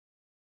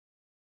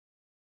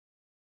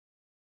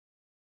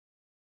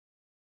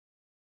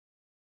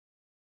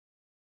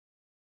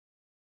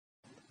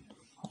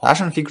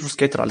Russian figure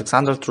skater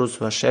Alexandra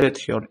Trusova shared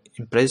her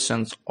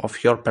impressions of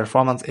her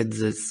performance at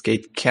the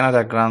Skate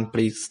Canada Grand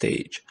Prix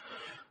stage,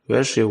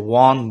 where she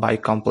won by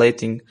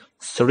completing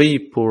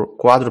 3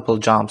 quadruple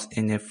jumps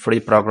in a free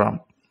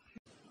program.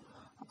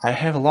 "I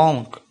have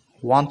long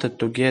wanted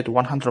to get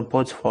 100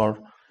 points for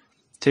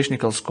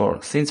technical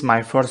score since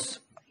my first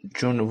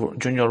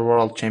junior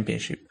world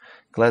championship.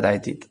 Glad I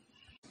did.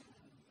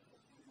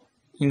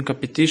 In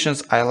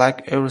competitions, I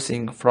like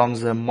everything from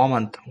the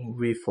moment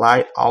we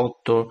fly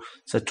out to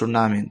the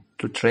tournament,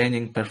 to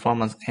training,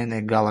 performance, and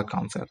a gala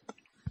concert.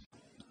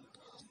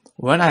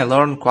 When I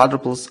learned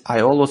quadruples, I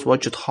always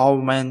watched how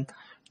men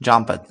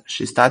jumped.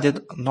 She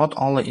studied not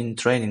only in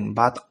training,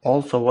 but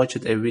also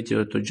watched a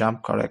video to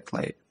jump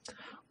correctly.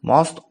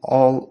 Most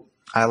all,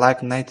 I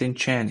like Nathan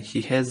Chen.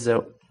 He has the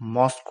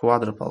most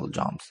quadruple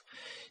jumps.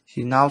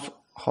 He knows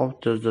how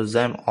to do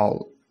them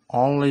all.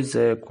 Only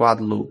the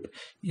quad loop,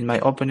 in my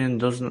opinion,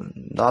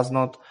 does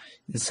not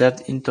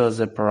insert into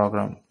the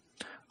program.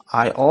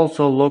 I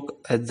also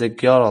look at the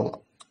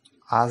girl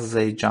as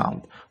they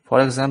jump. For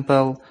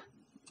example,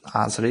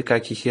 as Rika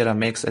Kihira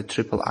makes a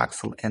triple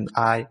axel, and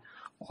I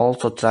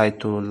also try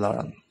to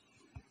learn.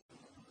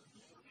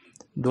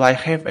 Do I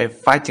have a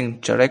fighting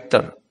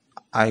character?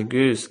 I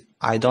guess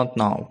I don't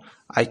know.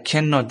 I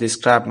cannot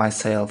describe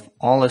myself.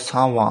 Only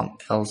someone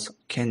else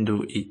can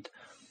do it.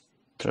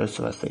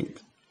 Trusova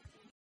said.